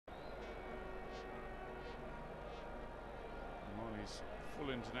his full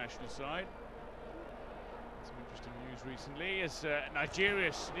international side. Some interesting news recently as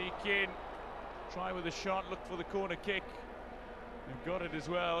Nigeria sneak in, try with a shot, look for the corner kick. They've got it as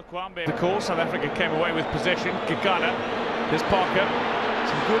well. Kwambe. Of course, South Africa came away with possession. Kigana, his pocket.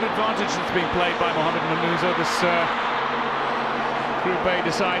 Some good advantage that's being played by Mohamed Manuzo, this Group A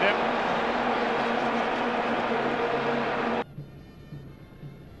decider.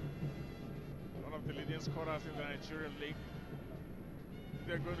 One of the leading scorers in the Nigerian league.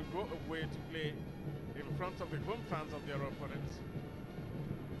 They're going to go away to play in front of the home fans of their opponents.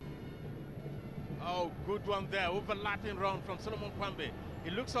 Oh, good one there. Overlapping run from Solomon Kwambe. He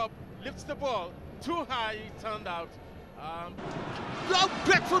looks up, lifts the ball too high. He turned out.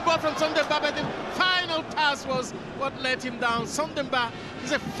 Great football from Sondemba, but the final pass was what let him down. Sondemba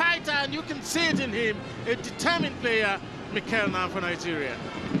is a fighter, and you can see it in him. A determined player. Mikel now for Nigeria.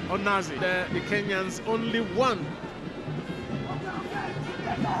 Onazi. The Kenyans only one.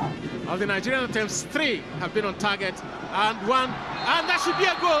 Of the Nigerian attempts, 3 have been on target, and 1, and that should be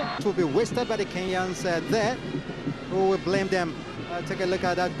a goal. It will be wasted by the Kenyans there. Who will blame them? Take a look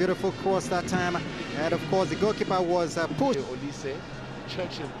at that beautiful cross that time. And of course, the goalkeeper was pushed. Olise,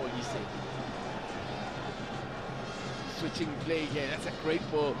 Churchill Olise. Switching play here. That's a great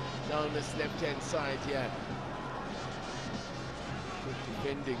ball down this left-hand side here. Good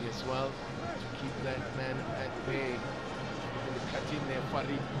defending as well to keep that man at bay. Cut in there,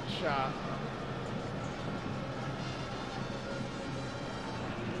 Farid Shah.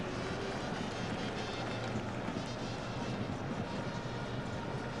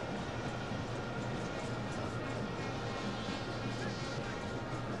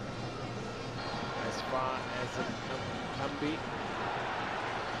 As far as Kambi.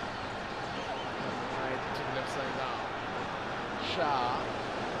 Right to the left side now. Shah.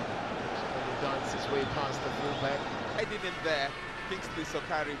 He dances his way past the fullback. Hiding in there, Kingsley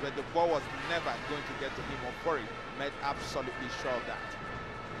Sokari, but the ball was never going to get to him, or Fori made absolutely sure of that.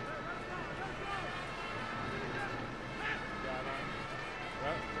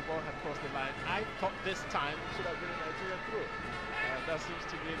 Well, the ball had crossed the line. I thought this time should have been a Nigerian through. That seems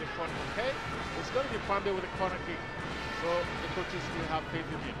to be the fun. Okay, it's going to be Kwambe with a corner kick, so the coaches still have faith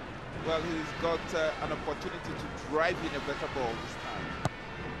in him. Well, he's got an opportunity to drive in a better ball this time.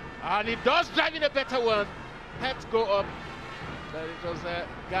 And he does drive in a better one. Heads go up, but it was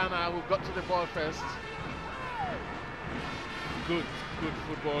Ghana who got to the ball first. Good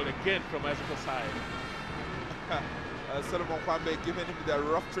football again from Mexico's side. Solomon Kwambe giving him the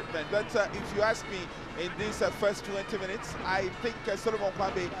rough treatment. But if you ask me, in these first 20 minutes, I think Solomon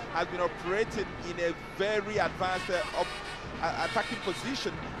Kwambe has been operating in a very advanced attacking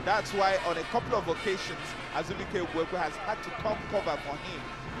position. That's why on a couple of occasions, Azubike Uwekwe has had to come cover for him.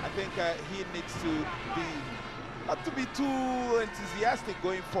 I think he needs to be, not to be too enthusiastic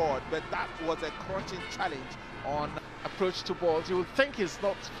going forward, but that was a crunching challenge on approach to balls. You would think he's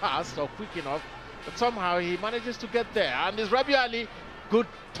not fast or quick enough, but somehow he manages to get there. And his Rabiu Ali, good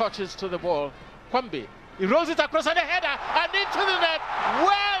touches to the ball. Kwambe, he rolls it across and a header and into the net.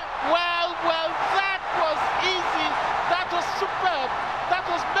 Well, that was easy. That was superb. That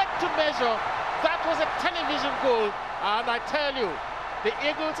was meant to measure. That was a television goal. And I tell you, the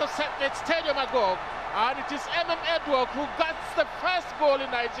Eagles have set their stadium agog, and it is Edward who got the first goal in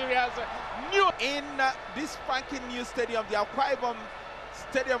Nigeria's new. In this spanking new stadium, the Akwa Ibom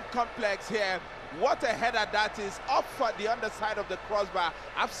Stadium complex here. What a header that is, off the underside of the crossbar.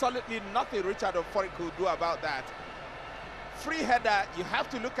 Absolutely nothing Richard Ofori could do about that. Free header, you have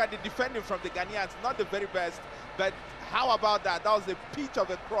to look at the defending from the Ghanaians, not the very best, but how about that? That was the pitch of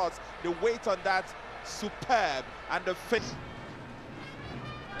the cross, the weight on that, superb, and the fit.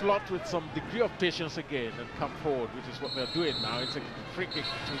 Plot with some degree of patience again and come forward, which is what they're doing now. It's a free kick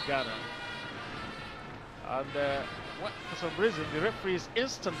to Ghana. And for some reason, the referee is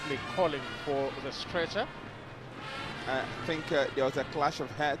instantly calling for the stretcher. I think there was a clash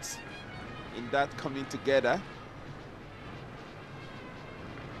of heads in that coming together.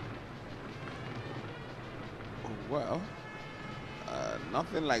 Well,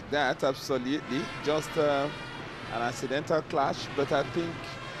 nothing like that, absolutely. Just an accidental clash, but I think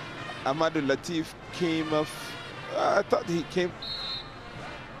Amadou Latif came off. I thought he came.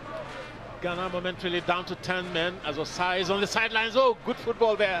 Ghana momentarily down to 10 men as Osai is on the sidelines. Oh, good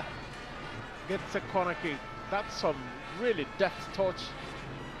football there. Gets a corner kick. That's some really deft touch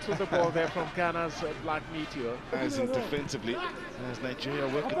to the ball there from Ghana's Black Meteor. As in defensively, as Nigeria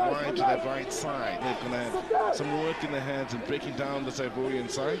working wide to that right side. They're going to have some work in their hands and breaking down the Ivorian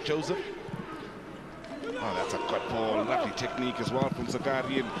side. Joseph. Oh, that's a cut ball. Lovely technique as well from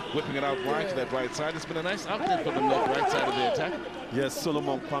Zagari and whipping it out wide to that right side. It's been a nice outlet for them, that right side of the attack. Yes,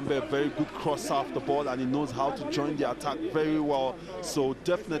 Solomon Kwambe, very good cross off the ball, and he knows how to join the attack very well. So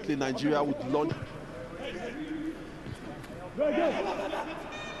definitely Nigeria would launch. Nice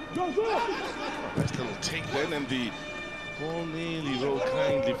little take then, and the ball nearly rolled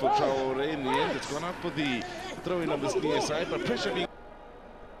kindly for Traore. In the end, it's gone out for the throw-in on this near side, but pressure being...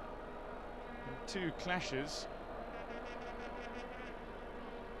 Two clashes.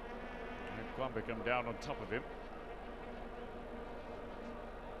 And Kwambe come down on top of him.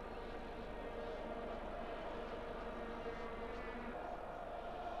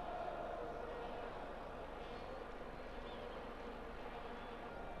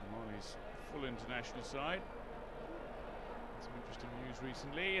 Mali's full international side. Some interesting news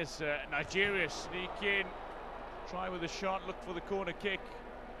recently as Nigeria sneak in, try with a shot, look for the corner kick.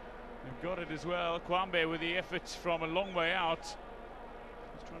 They've got it as well. Kwambe with the efforts from a long way out.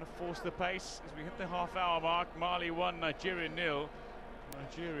 He's trying to force the pace as we hit the half-hour mark. Mali 1, Nigeria 0.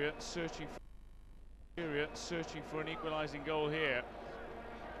 Nigeria searching for an equalising goal here.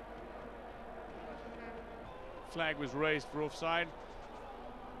 Flag was raised for offside.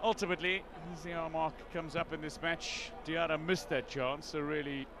 Ultimately, as the hour mark comes up in this match, Diarra missed that chance, so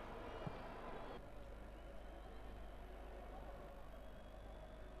really...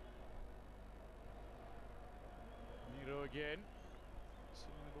 Again,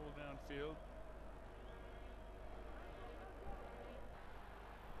 sending the ball downfield.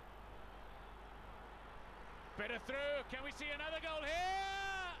 Better through. Can we see another goal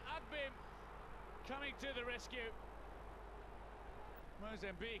here? Agbim coming to the rescue.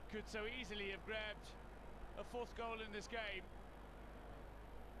 Mozambique could so easily have grabbed a fourth goal in this game.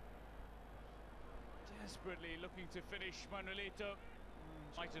 Desperately looking to finish Manuelito.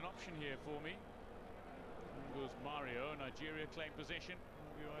 Quite an option here for me. Goes Mario. Nigeria claim possession.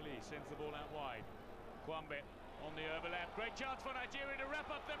 Ali sends the ball out wide. Kwambe on the overlap. Great chance for Nigeria to wrap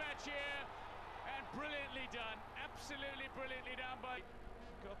up the match here. And brilliantly done. Absolutely brilliantly done by...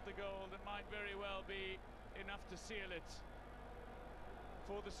 Got the goal that might very well be enough to seal it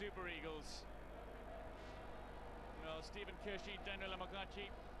for the Super Eagles. Well, Stephen Kirshi, Daniel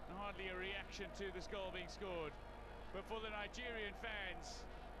Amagachi, hardly a reaction to this goal being scored. But for the Nigerian fans,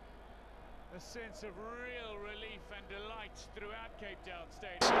 a sense of real relief and delight throughout Cape Town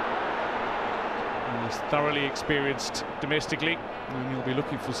Stadium. He's thoroughly experienced domestically, and he'll be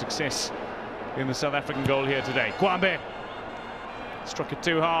looking for success in the South African goal here today. Kwambe struck it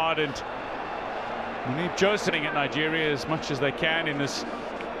too hard, and Munib Joe sitting at Nigeria as much as they can in this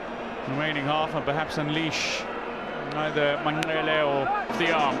remaining half, and perhaps unleash either Mangele or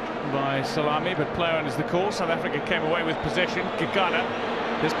the arm by Salami, but play on is the call. South Africa came away with possession. Gigana,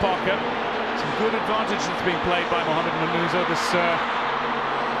 here's Parker. Some good advantage that's being played by Mohamed Manuza, this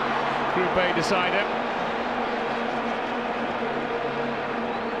Group A decider.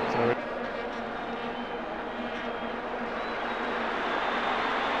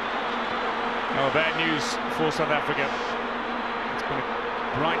 Bad news for South Africa. It's been a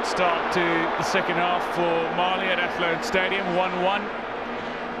bright start to the second half for Mali at Athlone Stadium, 1-1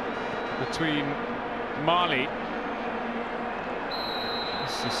 between Mali.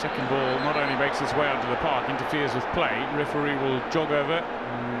 The second ball not only makes its way onto the park, interferes with play. Referee will jog over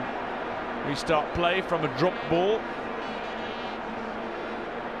and restart play from a drop ball.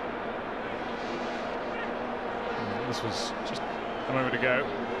 And this was just a moment ago.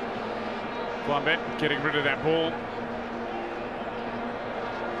 Kwambe getting rid of that ball.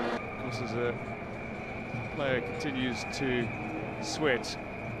 Of course, as a player continues to sweat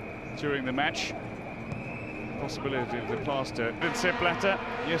during the match, possibility of the plaster. Sepp Blatter,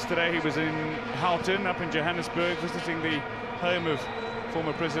 yesterday he was in Houghton up in Johannesburg, visiting the home of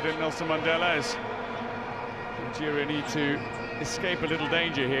former President Nelson Mandela, as Nigeria need to escape a little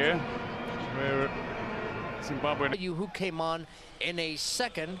danger here, where Zimbabwe... You who came on in a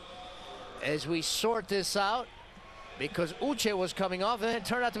second as we sort this out, because Uche was coming off, and it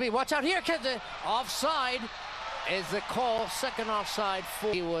turned out to be, watch out here, kids, offside is the call, second offside.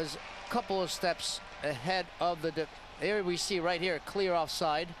 He was a couple of steps ahead of the... There we see right here, clear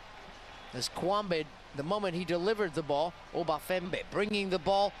offside. As Kwambe, the moment he delivered the ball, Obafembe bringing the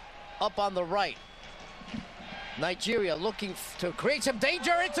ball up on the right. Nigeria looking to create some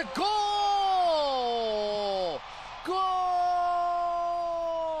danger. It's a goal! Goal!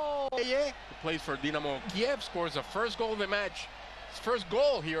 Who plays for Dynamo Kiev, scores the first goal of the match. His first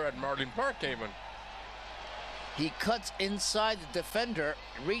goal here at Marlin Park, even. He cuts inside the defender,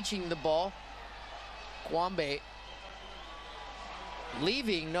 reaching the ball. Kwambe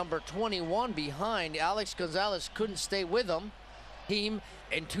leaving number 21 behind. Alex Gonzalez couldn't stay with him. Team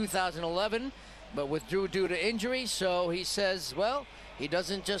in 2011, but withdrew due to injury. So he says, well, he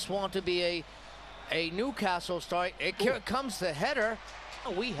doesn't just want to be a Newcastle star. Here comes the header.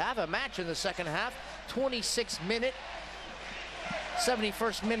 We have a match in the second half. 26th minute,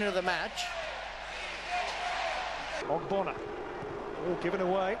 71st minute of the match. Ogbonna, all given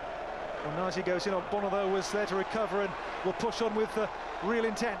away. Well, Nazi goes in. Ogbonna, though, was there to recover and will push on with real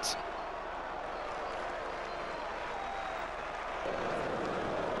intent.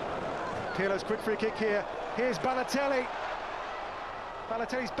 Pirlo's quick free kick here. Here's Balotelli.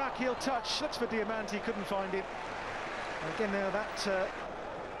 Balotelli's back heel touch. Looks for Diamanti, couldn't find it. And again, now that.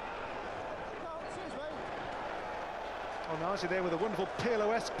 Nazi there with a wonderful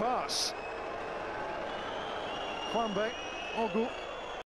Pirlo-esque pass. Kwambe, Ogu.